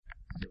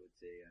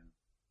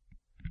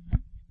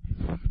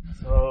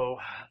So,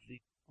 the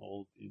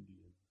old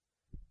Indian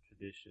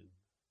tradition,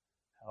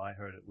 how I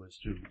heard it was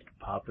through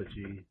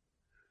Papaji.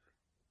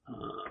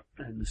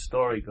 And the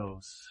story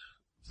goes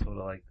sort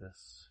of like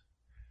this.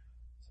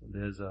 So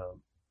there's a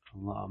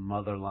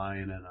mother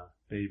lion and a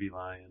baby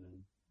lion,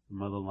 and the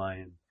mother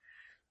lion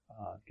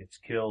gets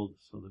killed,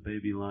 so the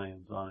baby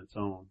lion's on its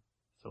own.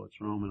 So it's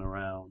roaming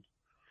around,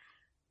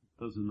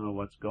 doesn't know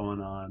what's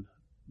going on,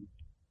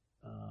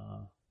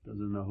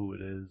 doesn't know who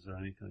it is or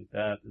anything like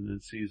that, and then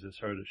sees this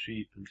herd of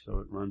sheep, and so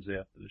it runs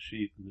after the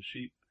sheep, and the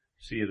sheep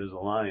see it as a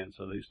lion,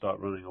 so they start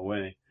running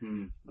away.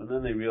 And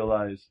then they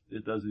realize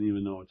it doesn't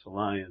even know it's a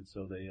lion,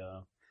 so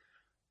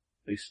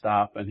they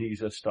stop, and he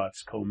just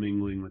starts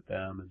commingling with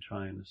them and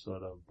trying to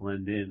sort of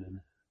blend in, and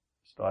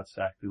starts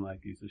acting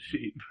like he's a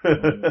sheep.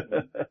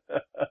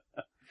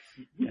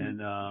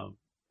 And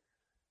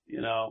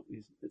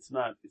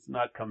it's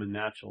not coming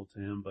natural to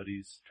him, but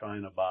he's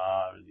trying to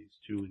bar, and he's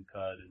chewing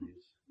cud, and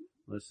he's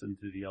listening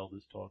to the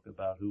elders talk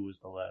about who was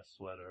the last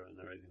sweater and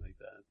everything like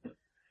that.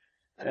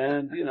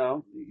 And,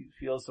 he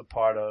feels a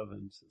part of,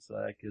 and so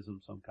that gives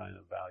him some kind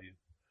of value.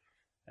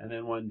 And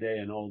then one day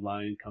an old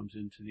lion comes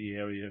into the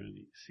area, and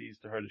he sees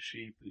the herd of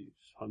sheep, and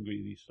he's hungry,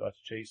 and he starts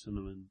chasing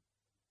them, and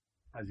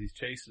as he's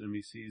chasing them,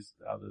 he sees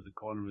out of the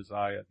corner of his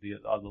eye the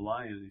other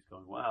lion, and he's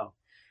going, wow,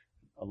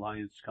 a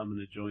lion's coming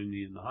to join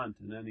me in the hunt.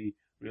 And then he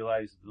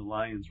realizes the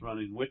lion's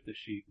running with the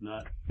sheep,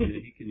 not,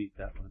 he can eat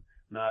that one,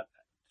 not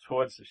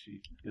towards the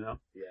sheep,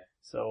 Yeah.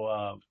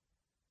 So,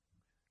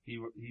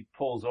 he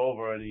pulls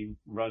over and he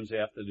runs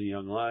after the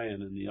young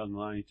lion, and the young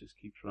lion just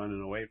keeps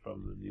running away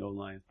from him, and the old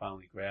lion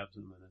finally grabs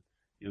him, and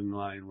the young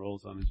lion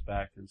rolls on his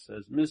back and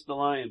says, Mr.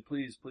 Lion,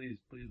 please, please,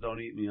 please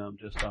don't eat me. I'm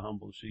just a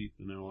humble sheep.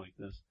 And they're like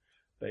this,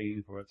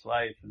 begging for its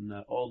life. And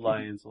the old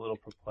lion's a little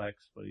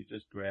perplexed, but he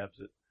just grabs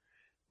it,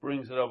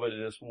 brings it over to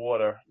this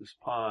water, this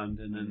pond,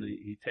 and then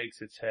he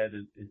takes its head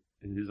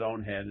in his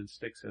own head and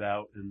sticks it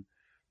out, and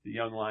the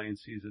young lion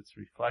sees its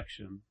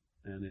reflection,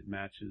 and it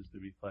matches the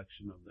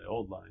reflection of the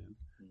old lion.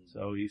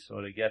 So he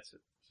sort of gets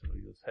it. So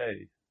he goes,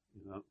 hey,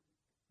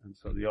 and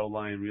so the old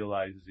lion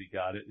realizes he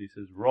got it, and he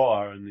says,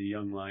 roar, and the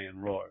young lion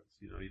roars.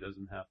 He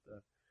doesn't have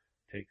to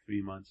take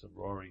 3 months of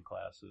roaring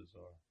classes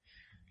or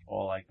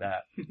all like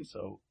that.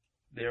 So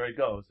there it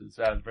goes. It's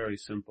that very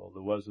simple.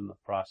 There wasn't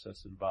a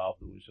process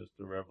involved. It was just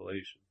a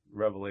revelation.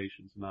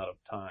 Revelation's not of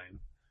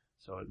time,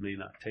 so it may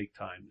not take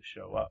time to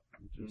show up.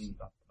 It just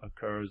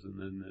occurs, and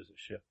then there's a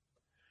shift.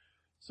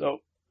 So,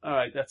 all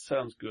right, that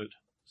sounds good.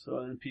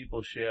 So then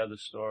people share the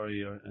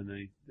story, and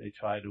they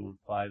try to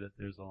imply that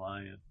there's a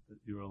lion, that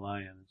you're a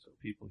lion. And so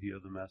people hear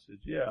the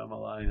message, yeah, I'm a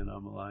lion,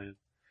 I'm a lion.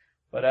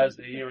 But as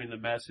they're hearing the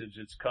message,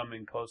 it's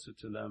coming closer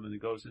to them, and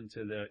it goes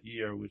into their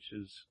ear, which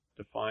is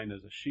defined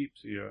as a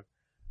sheep's ear,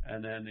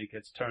 and then it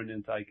gets turned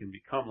into, I can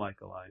become like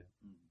a lion.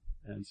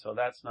 And so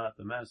that's not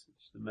the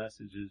message. The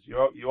message is,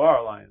 you are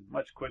a lion,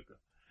 much quicker.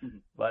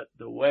 But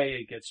the way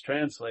it gets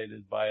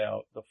translated by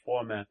the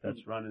format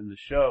that's run in the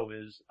show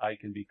is, I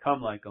can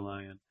become like a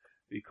lion,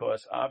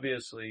 because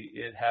obviously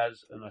it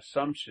has an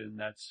assumption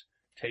that's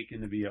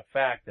taken to be a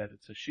fact that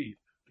it's a sheep.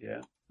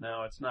 Yeah.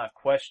 Now it's not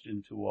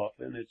questioned too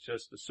often, it's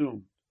just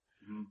assumed.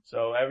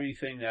 So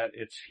everything that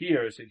it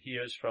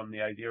hears from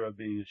the idea of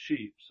being a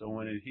sheep. So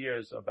when it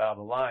hears about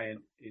a lion,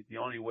 the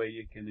only way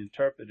you can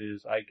interpret it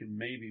is, I can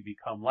maybe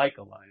become like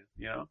a lion,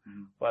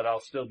 but I'll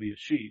still be a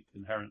sheep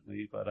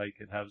inherently, but I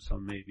could have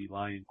some maybe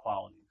lion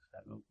qualities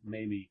that will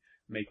maybe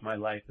make my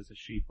life as a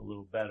sheep a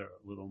little better,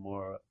 a little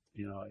more,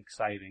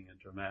 exciting and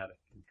dramatic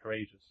and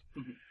courageous.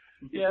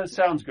 Yeah, it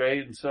sounds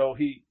great. And so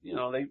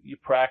you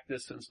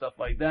practice and stuff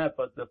like that.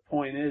 But the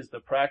point is, the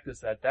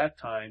practice at that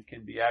time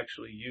can be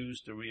actually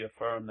used to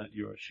reaffirm that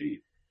you're a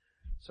sheep.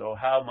 So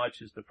how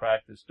much is the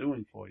practice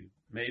doing for you?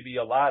 Maybe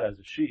a lot as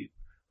a sheep,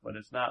 but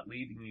it's not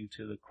leading you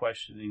to the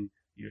questioning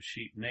your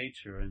sheep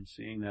nature and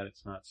seeing that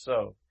it's not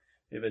so.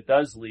 If it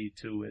does lead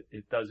to it,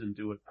 it doesn't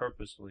do it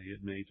purposely.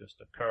 It may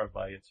just occur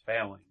by its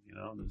failing.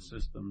 The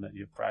system that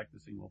you're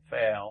practicing will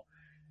fail,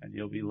 and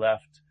you'll be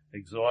left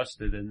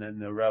exhausted, and then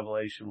the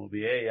revelation will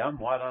be, hey, I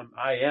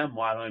am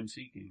what I'm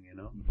seeking,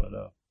 but,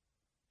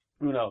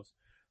 who knows?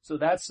 So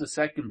that's the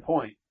second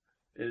point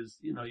is,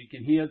 you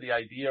can hear the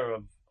idea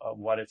of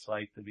what it's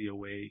like to be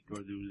awake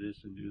or do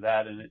this and do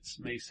that, and it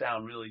may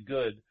sound really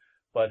good,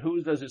 but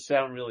who does it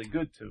sound really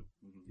good to?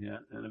 Yeah.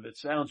 And if it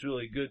sounds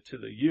really good to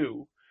the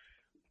you,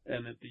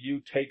 and if the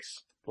you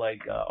takes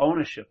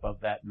ownership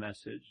of that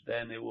message,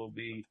 then it will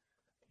be,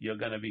 you're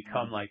going to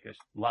become like a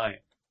lion.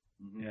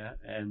 Yeah.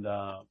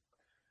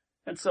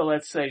 And so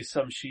let's say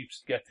some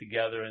sheeps get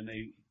together and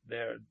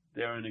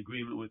they're in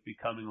agreement with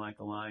becoming like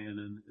a lion,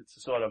 and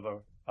it's sort of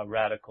a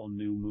radical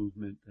new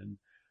movement. And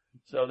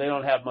so they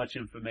don't have much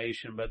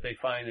information, but they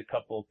find a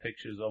couple of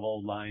pictures of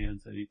old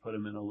lions, and you put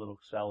them in a little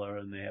cellar,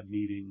 and they have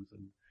meetings,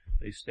 and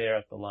they stare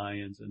at the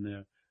lions, and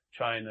they're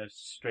trying to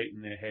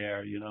straighten their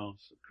hair,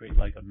 so create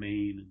like a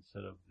mane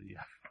instead of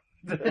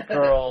the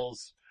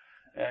curls.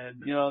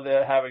 And,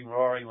 they're having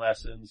roaring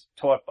lessons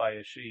taught by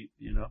a sheep,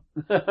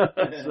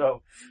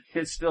 So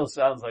it still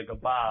sounds like a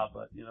ba,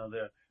 but,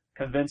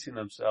 convincing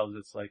themselves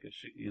it's like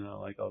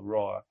like a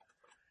roar.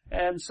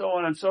 And so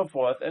on and so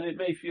forth. And it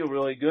may feel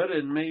really good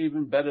and may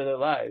even better their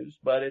lives,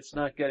 but it's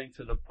not getting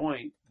to the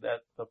point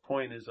that the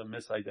point is a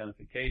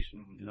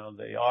misidentification.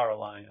 They are a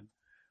lion,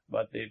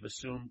 but they've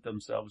assumed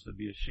themselves to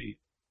be a sheep.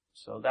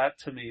 So that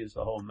to me is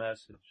the whole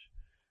message,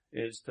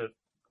 is to,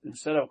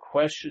 instead of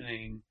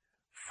questioning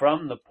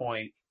from the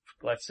point,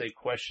 let's say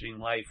questioning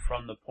life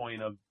from the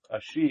point of a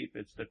sheep,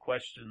 it's to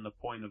question the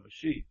point of a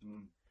sheep.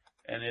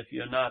 And if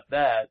you're not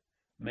that,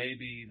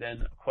 maybe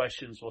then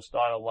questions will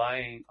start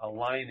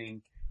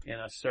aligning in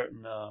a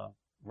certain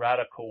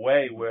radical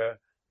way where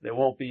there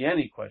won't be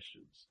any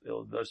questions.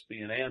 It'll just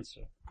be an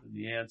answer. And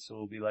the answer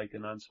will be like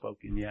an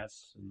unspoken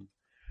yes. And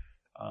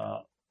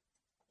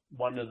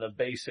one of the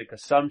basic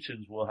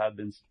assumptions will have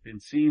been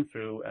seen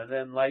through, and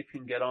then life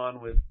can get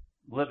on with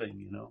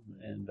living,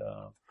 and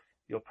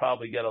you'll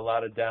probably get a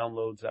lot of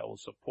downloads that will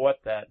support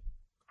that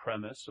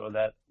premise or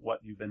that what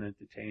you've been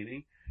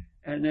entertaining.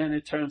 And then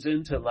it turns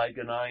into like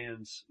an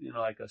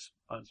like a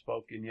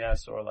unspoken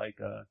yes, or like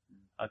a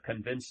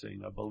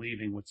convincing, a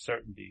believing with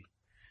certainty.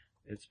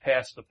 It's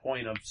past the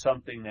point of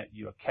something that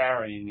you're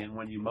carrying, and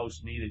when you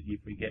most need it, you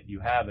forget you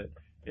have it.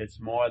 It's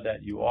more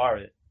that you are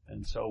it.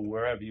 And so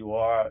wherever you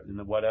are, in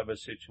whatever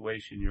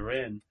situation you're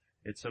in,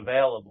 it's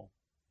available.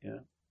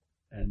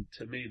 And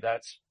to me,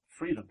 that's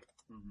freedom.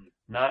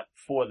 Not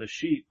for the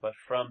sheep, but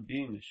from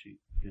being the sheep,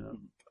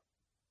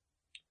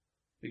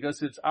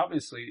 Because it's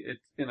obviously,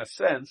 in a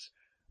sense,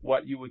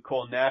 what you would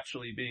call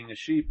naturally being a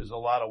sheep is a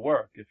lot of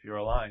work if you're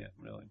a lion,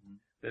 really.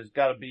 There's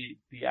gotta be,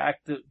 the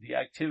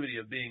activity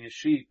of being a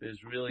sheep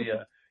is really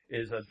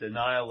is a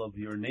denial of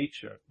your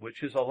nature,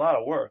 which is a lot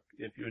of work.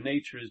 If your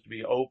nature is to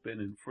be open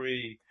and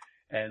free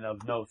and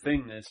of no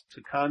thingness,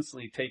 to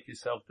constantly take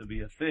yourself to be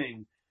a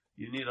thing,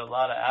 you need a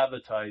lot of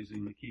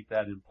advertising to keep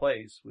that in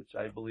place, which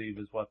I believe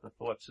is what the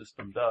thought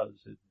system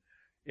does.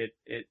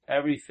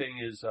 Everything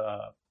is,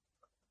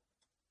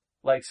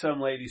 like some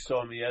lady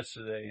saw me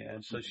yesterday,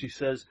 and so she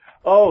says,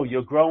 "Oh,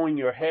 you're growing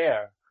your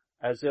hair,"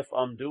 as if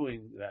I'm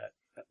doing that.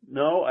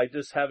 No, I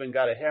just haven't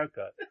got a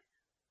haircut.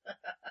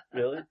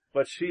 Really?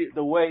 But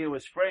the way it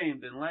was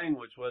framed in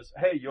language was,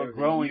 "Hey, you're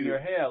growing your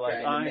hair,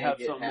 like I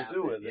have something to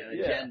do with it."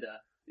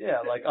 Agenda.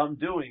 Yeah, like I'm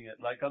doing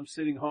it, like I'm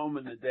sitting home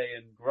in the day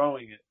and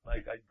growing it,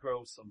 like I'd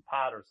grow some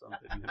pot or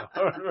something, you know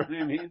what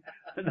I mean?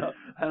 No.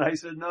 And I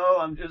said, no,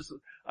 I'm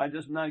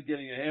just not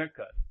getting a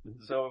haircut.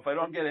 So if I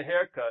don't get a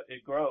haircut,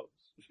 it grows.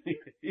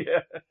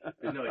 Yeah.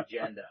 There's no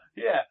agenda.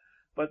 Yeah.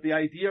 But the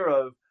idea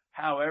of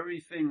how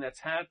everything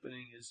that's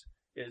happening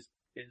is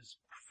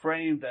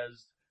framed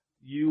as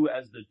you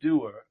as the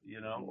doer,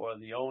 or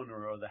the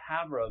owner or the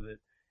haver of it,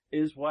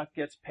 is what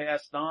gets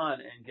passed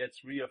on and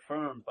gets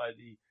reaffirmed by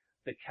the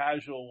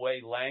casual way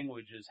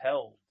language is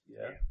held.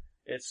 Yeah.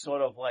 It's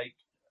sort of like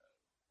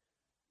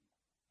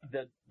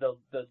the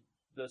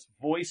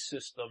voice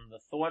system, the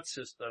thought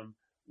system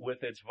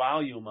with its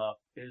volume up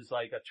is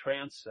like a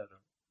trance center.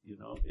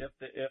 If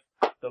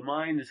the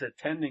mind is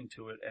attending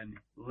to it and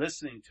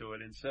listening to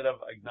it instead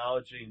of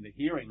acknowledging the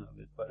hearing of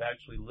it, but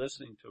actually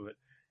listening to it,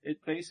 it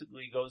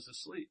basically goes to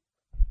sleep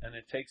and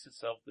it takes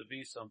itself to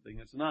be something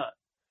it's not.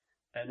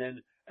 And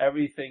then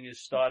everything is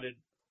started.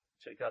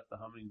 Check out the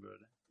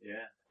hummingbird.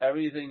 Yeah.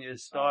 Everything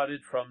is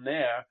started from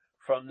there,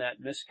 from that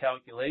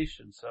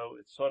miscalculation. So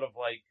it's sort of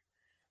like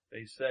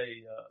they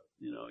say,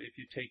 if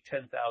you take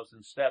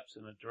 10,000 steps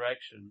in a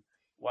direction,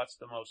 what's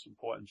the most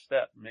important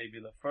step? Maybe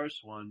the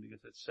first one,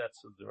 because it sets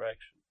the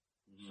direction.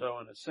 Mm-hmm. So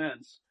in a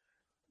sense,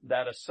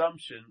 that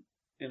assumption,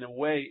 in a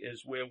way,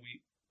 is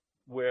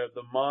where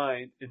the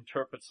mind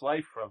interprets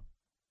life from.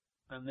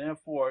 And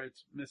therefore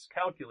it's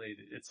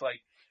miscalculated. It's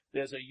like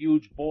there's a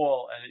huge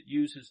ball and it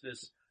uses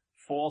this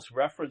false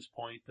reference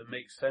point to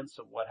make sense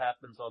of what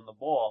happens on the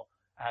ball,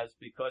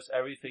 because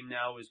everything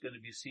now is going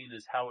to be seen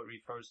as how it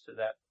refers to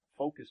that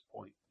focus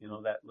point,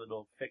 that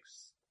little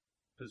fixed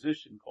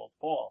position called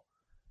ball.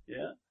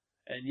 Yeah.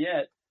 And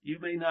yet you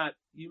may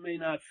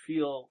not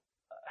feel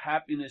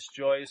happiness,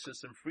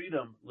 joyousness, and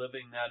freedom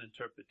living that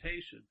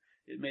interpretation.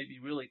 It may be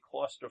really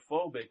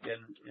claustrophobic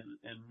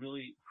and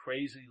really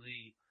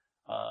crazily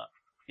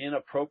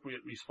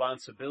inappropriate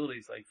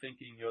responsibilities, like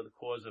thinking you're the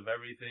cause of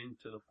everything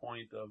to the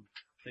point of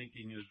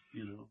thinking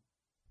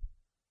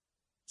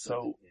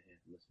So,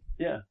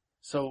 yeah.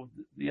 So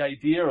the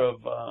idea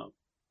of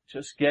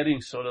just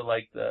getting sort of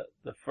like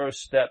the first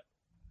step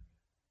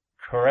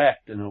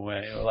correct in a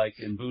way, or like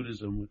in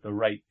Buddhism with the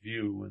right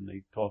view, when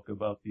they talk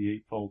about the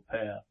Eightfold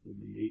Path,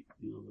 and the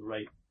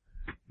right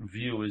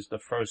view is the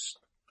first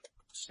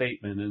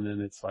statement, and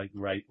then it's like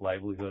right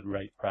livelihood,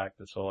 right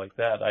practice, all like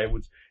that.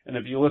 And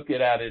if you look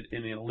at it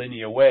in a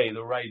linear way,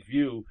 the right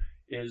view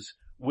is,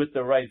 with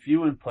the right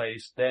view in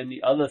place, then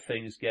the other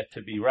things get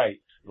to be right,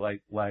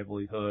 like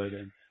livelihood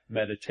and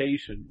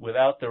meditation.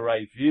 Without the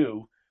right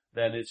view,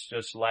 then it's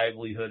just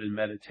livelihood and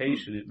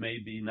meditation. It may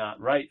be not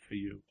right for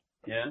you.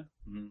 Yeah?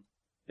 Mm-hmm.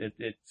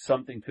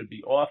 Something could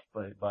be off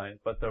by it,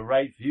 but the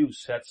right view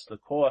sets the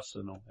course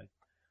in a way.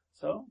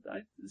 So,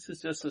 this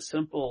is just a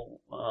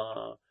simple,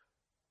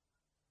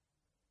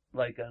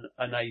 like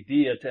an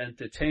idea to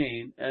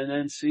entertain, and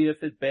then see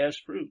if it bears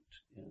fruit.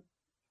 You know?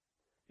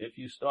 If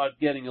you start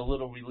getting a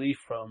little relief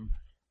from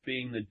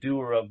being the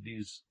doer of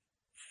these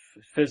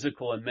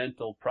physical and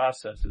mental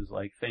processes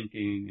like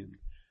thinking and,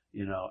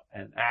 you know,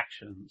 and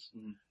actions,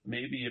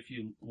 maybe if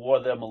you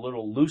wore them a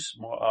little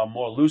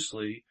more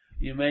loosely,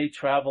 you may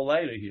travel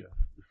lighter here.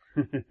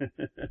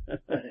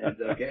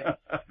 It's okay.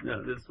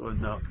 No, this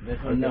one, no. This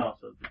one, no.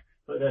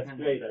 But that's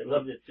great. I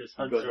love it. Just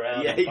hunts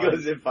around. Yeah, he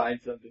goes and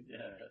finds something. Yeah,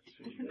 that's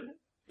really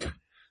good.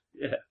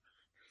 Yeah.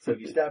 So if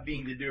you stop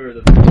being the doer of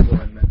the physical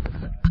and mental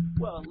side.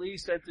 Well, at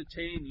least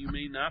entertain, you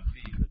may not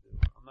be the doer.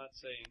 I'm not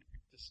saying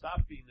to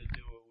stop being the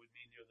doer would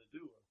mean you're the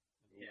doer.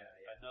 Yeah.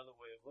 Another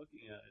way of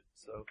looking at it.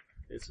 So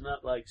it's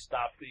not like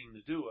stop being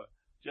the doer.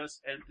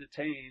 Just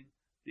entertain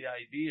the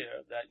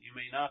idea that you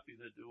may not be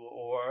the doer,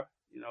 or,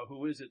 you know,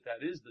 who is it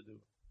that is the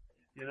doer?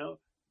 You know,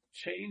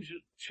 change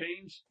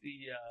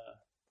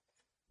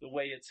the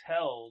way it's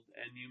held,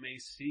 and you may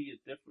see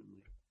it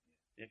differently.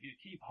 If you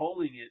keep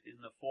holding it in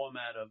the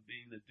format of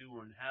being the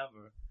doer and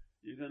haver,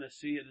 you're going to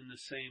see it in the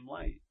same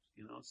light.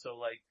 You know, so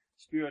like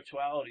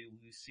spirituality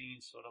will be seen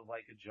sort of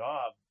like a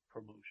job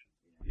promotion.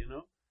 You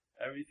know,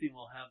 everything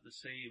will have the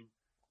same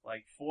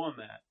like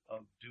format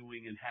of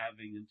doing and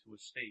having into a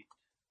state.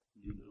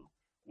 You know,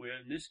 where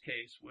in this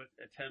case we're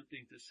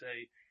attempting to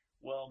say,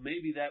 well,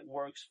 maybe that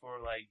works for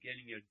like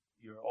getting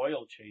your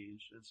oil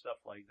changed and stuff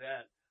like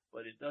that.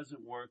 But it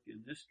doesn't work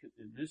in this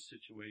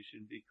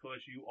situation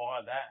because you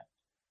are that.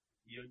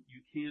 You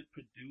can't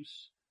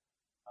produce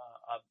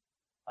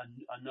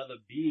another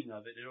being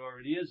of it. It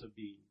already is a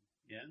being.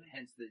 Yeah.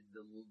 Hence the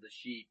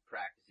sheep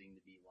practicing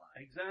to be one.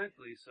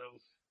 Exactly. So,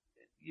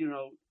 you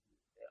know,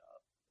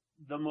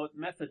 the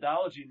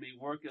methodology may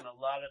work in a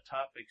lot of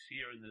topics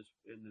here in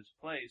this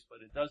place,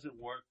 but it doesn't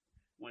work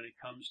when it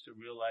comes to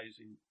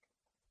realizing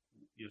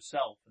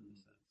yourself in a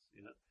sense.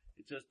 You know,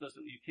 it just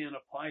doesn't. You can't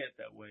apply it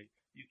that way.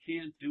 You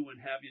can't do and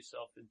have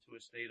yourself into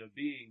a state of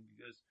being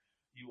because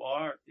you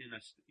are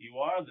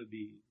the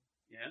being.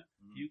 Yeah.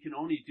 Mm-hmm. You can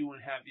only do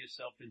and have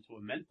yourself into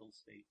a mental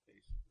state,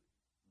 basically.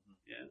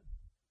 Mm-hmm. Yeah.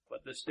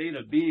 But the state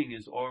of being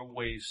is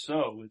always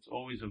so. It's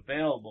always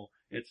available.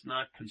 It's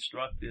not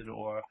constructed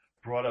or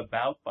brought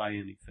about by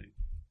anything.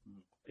 Mm-hmm.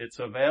 It's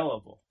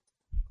available.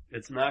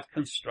 It's not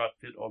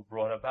constructed or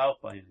brought about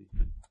by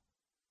anything.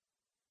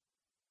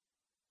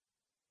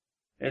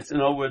 It's, in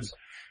other words,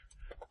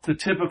 the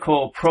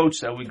typical approach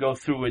that we go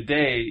through a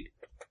day,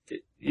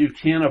 you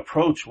can't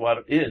approach what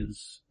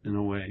is, in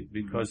a way,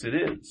 because it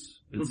is.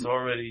 It's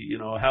already, you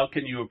know, how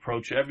can you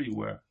approach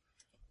everywhere?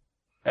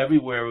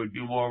 Everywhere would be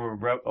more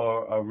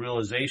of a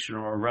realization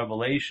or a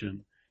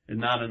revelation and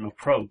not an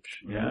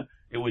approach, yeah?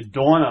 It would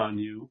dawn on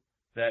you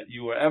that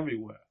you are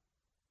everywhere.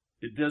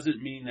 It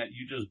doesn't mean that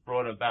you just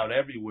brought about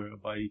everywhere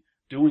by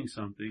doing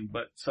something,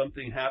 but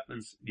something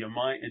happens, your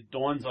mind, it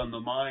dawns on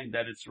the mind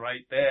that it's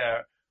right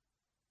there,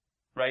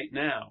 right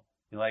now,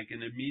 like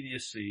an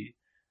immediacy,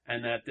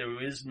 and that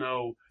there is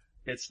no,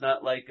 it's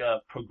not like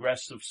a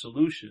progressive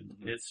solution.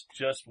 It's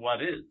just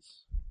what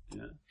is.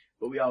 Yeah.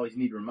 But we always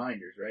need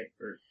reminders, right?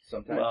 Or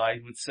sometimes. Well, I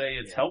would say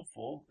it's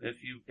helpful if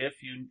you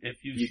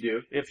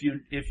do.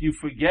 If you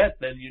forget,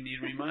 then you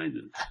need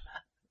reminders.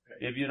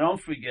 Right. If you don't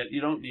forget,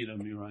 you don't need a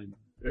reminder.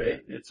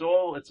 Right. It's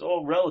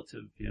all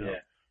relative, you know. Yeah.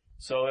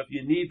 So if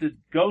you need to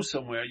go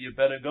somewhere, you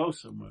better go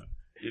somewhere.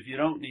 If you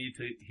don't need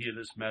to hear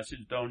this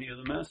message, don't hear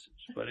the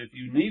message. But if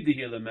you need to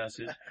hear the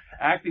message,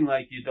 acting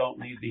like you don't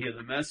need to hear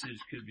the message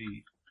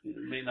it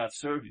may not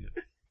serve you.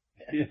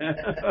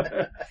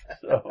 Yeah.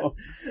 So,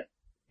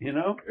 you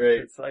know,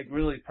 It's like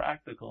really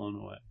practical in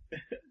a way.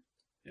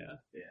 Yeah.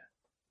 Yeah.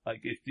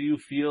 Like do you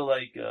feel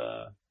like,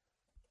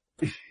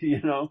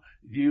 you know,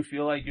 do you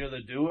feel like you're the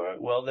doer?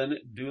 Well, then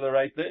do the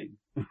right thing.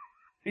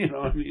 You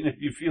know what I mean? If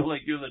you feel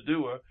like you're the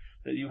doer,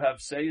 that you have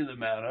say in the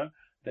matter,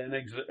 and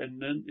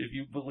then if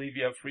you believe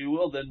you have free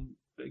will, then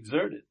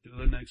exert it. Do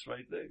the next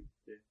right thing.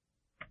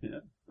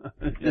 Yeah.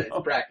 It's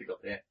practical,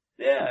 yeah.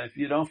 Yeah, if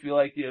you don't feel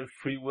like you have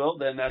free will,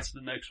 then that's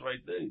the next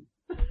right thing.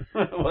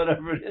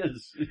 Whatever it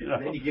is, you know.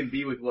 Then you can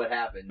be with what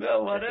happened.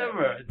 Well,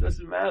 whatever. It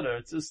doesn't matter.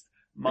 It's just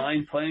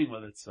mind playing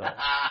with itself.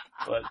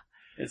 But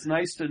it's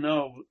nice to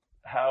know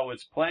how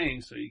it's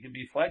playing so you can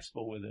be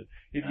flexible with it.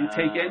 If you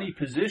take any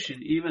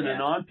position, even a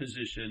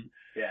non-position,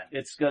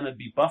 it's going to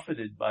be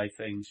buffeted by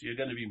things. You're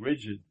going to be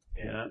rigid.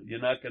 Yeah. You know?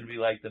 You're not going to be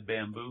like the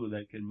bamboo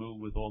that can move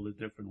with all the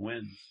different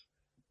winds.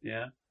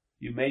 Yeah.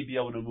 You may be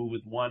able to move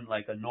with one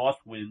like a north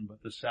wind,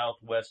 but the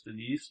southwest and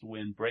east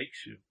wind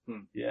breaks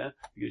you. Yeah.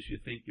 Because you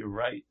think you're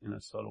right in a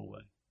subtle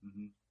way.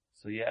 Mm-hmm.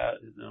 So yeah,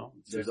 you know.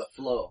 There's a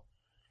flow.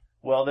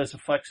 Well, there's a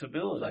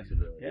flexibility.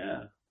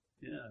 Yeah.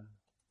 Yeah.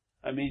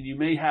 I mean, you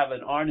may have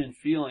an ardent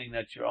feeling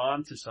that you're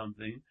onto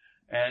something,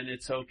 and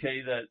it's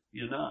okay that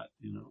you're not,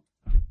 you know.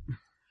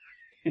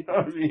 You know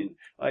what I mean?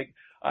 Like,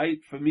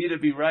 for me to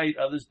be right,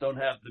 others don't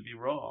have to be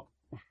wrong.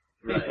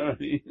 Right. You know what I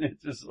mean?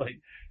 It's just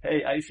like,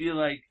 hey, I feel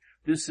like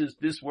this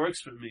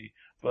works for me,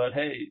 but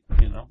hey,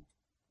 you know,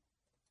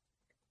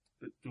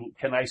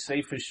 can I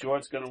say for sure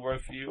it's going to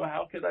work for you?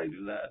 How could I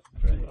do that?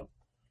 Right. You know?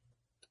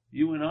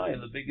 You and I are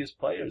the biggest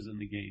players in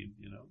the game,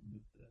 you know.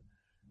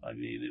 I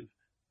mean,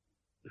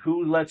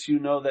 who lets you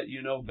know that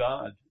you know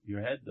God?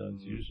 Your head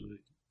does, usually.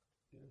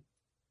 Yeah.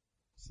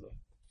 So.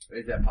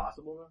 Is that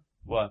possible, though?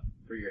 What?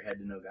 For your head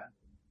to know God?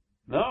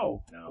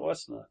 No, of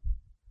course not.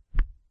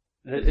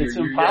 your It's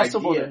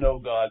impossible idea, to know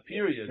God,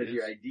 period. Because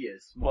your idea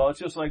is small. Well, it's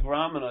just like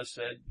Ramana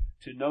said,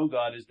 to know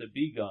God is to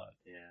be God.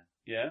 Yeah.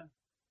 Yeah?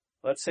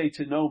 Let's say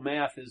to know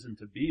math isn't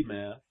to be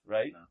math,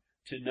 right? No.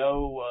 To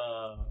know,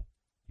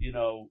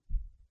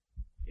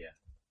 Yeah.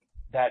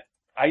 that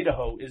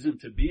Idaho isn't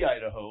to be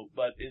Idaho,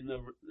 but in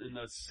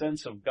the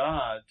sense of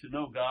God, to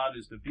know God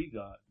is to be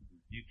God.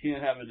 You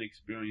can't have an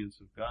experience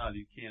of God.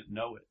 You can't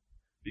know it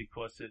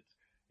because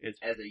it's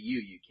as a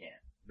you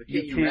can't. But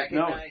you can you can't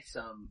know recognize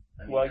some?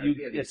 I mean, well,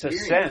 it's a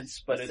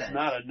sense, but a it's sense.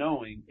 not a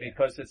knowing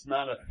because it's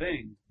not a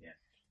thing. Yeah.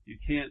 You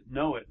can't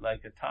know it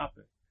like a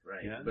topic.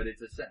 Right. Yeah? But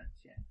it's a sense.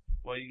 Yeah.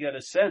 Well, you get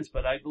a sense,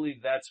 but I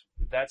believe that's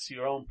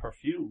your own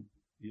perfume.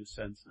 You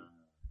sense it.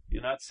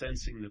 You're not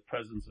sensing the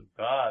presence of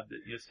God.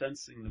 That you're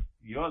sensing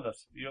you're the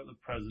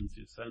presence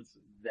you're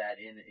sensing. That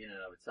in and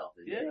of itself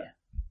is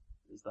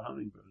Is the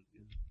hummingbird.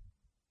 Yeah.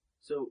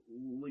 So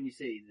when you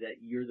say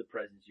that you're the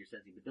presence you're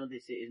sensing, but don't they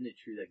say, isn't it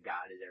true that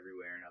God is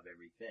everywhere and of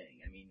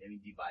everything? I mean, do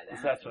you buy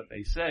that? That's what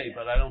they say,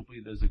 but I don't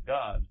believe there's a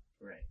God.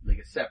 Right. Like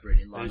a separate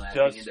and There's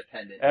long-lasting, just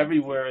independent.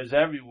 everywhere is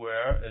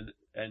everywhere, and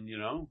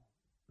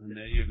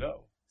there you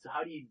go. So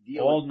how do you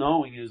deal All with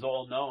knowing is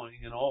all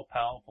knowing, and all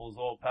powerful is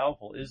all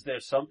powerful. Is there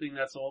something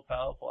that's all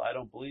powerful? I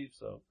don't believe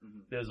so.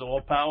 Mhm. There's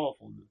all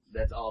powerfulness.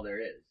 That's all there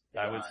is.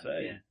 I would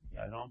say.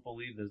 Yeah. I don't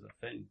believe there's a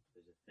thing.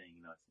 There's a thing,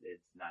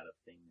 it's not a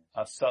thing.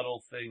 A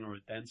subtle thing or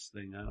a dense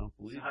thing. I don't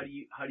believe So how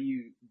do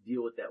you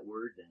deal with that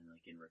word then,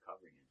 like in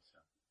recovery and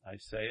stuff? I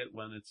say it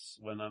when it's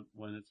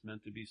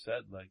meant to be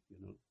said, like,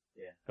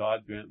 Yeah.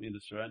 God grant me the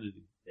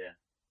serenity. Yeah.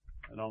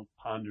 I don't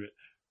ponder it.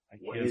 I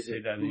What can't is say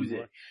it? that Who's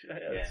anymore. it?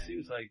 It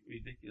seems like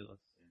ridiculous.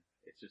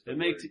 It's just It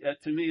makes,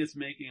 to me, it's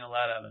making a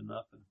lot out of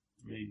nothing.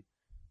 Me,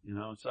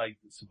 it's like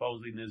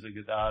supposedly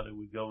Nisargadatta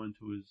would go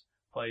into his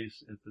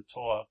place at the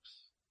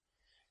talks,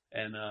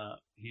 and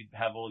he'd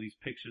have all these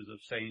pictures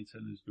of saints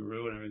and his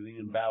guru and everything,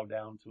 and bow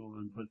down to him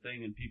and put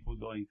thing, and people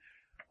going,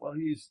 well,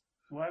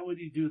 why would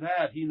he do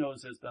that? He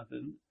knows there's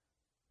nothing.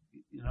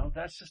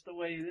 That's just the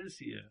way it is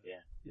here.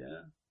 Yeah.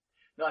 Yeah.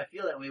 No, I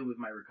feel that way with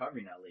my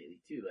recovery now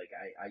lately too. Like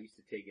I used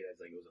to take it as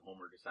like it was a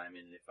homework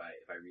assignment, and if I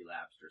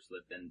relapsed or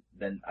slipped,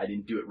 then I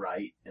didn't do it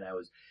right, and I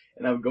would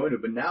go into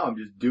it. But now I'm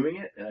just doing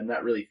it, and I'm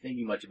not really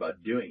thinking much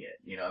about doing it.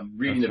 I'm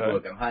reading the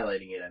book, I'm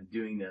highlighting it, I'm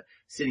doing the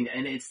sitting,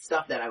 and it's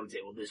stuff that I would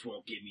say, well, this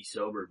won't get me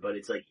sober, but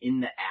it's like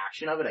in the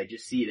action of it, I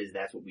just see it as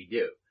that's what we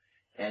do,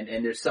 and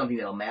there's something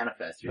that'll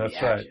manifest through the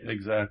action. That's right,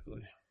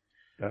 exactly.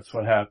 That's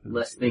what happens.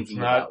 Less thinking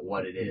about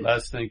what it is.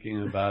 Less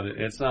thinking about it.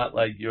 It's not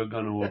like you're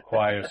going to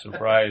acquire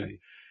sobriety.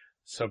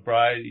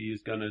 Sobriety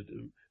is going to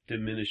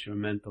diminish your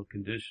mental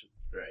condition.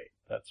 Right.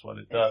 That's what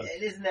it does.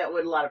 And isn't that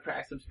what a lot of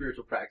some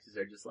spiritual practices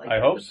are just like? I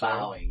hope so.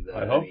 Bowing,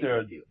 I hope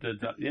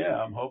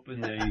I'm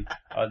hoping they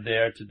are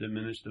there to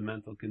diminish the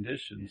mental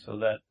condition so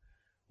that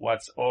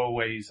what's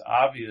always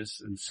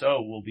obvious and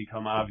so will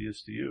become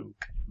obvious to you.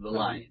 The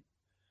lion.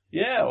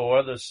 Yeah,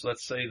 or let's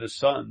say the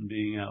sun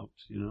being out,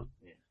 Yeah.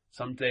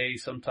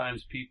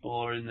 Sometimes people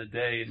are in the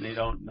day and they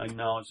don't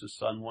acknowledge the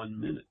sun 1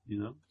 minute,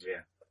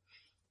 Yeah.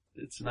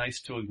 It's nice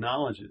to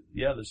acknowledge it.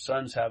 Yeah, the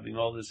sun's having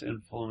all this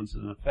influence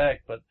and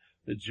effect, but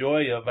the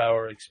joy of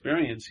our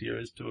experience here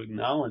is to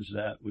acknowledge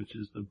that, which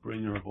is the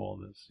bringer of all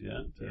this,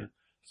 to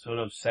sort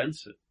of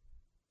sense it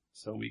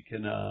so we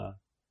can, have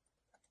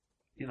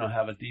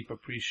a deep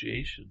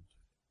appreciation.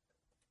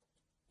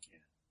 Yeah.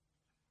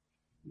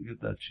 Look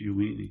at that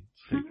Chiweenie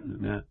taking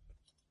a nap.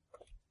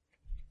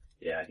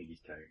 Yeah, I think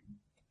he's tired.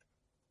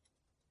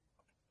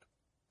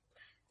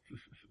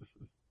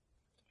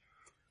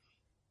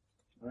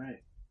 All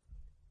right.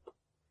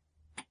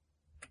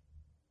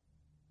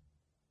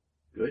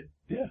 Good?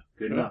 Yeah.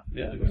 Good enough.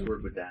 Yeah. Let's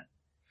work with that.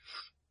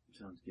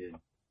 Sounds good.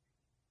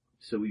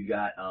 So we've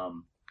got,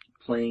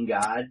 playing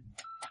God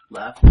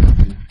left.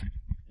 And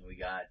we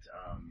got,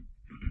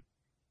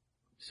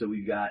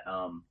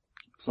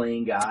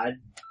 playing God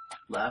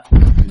left.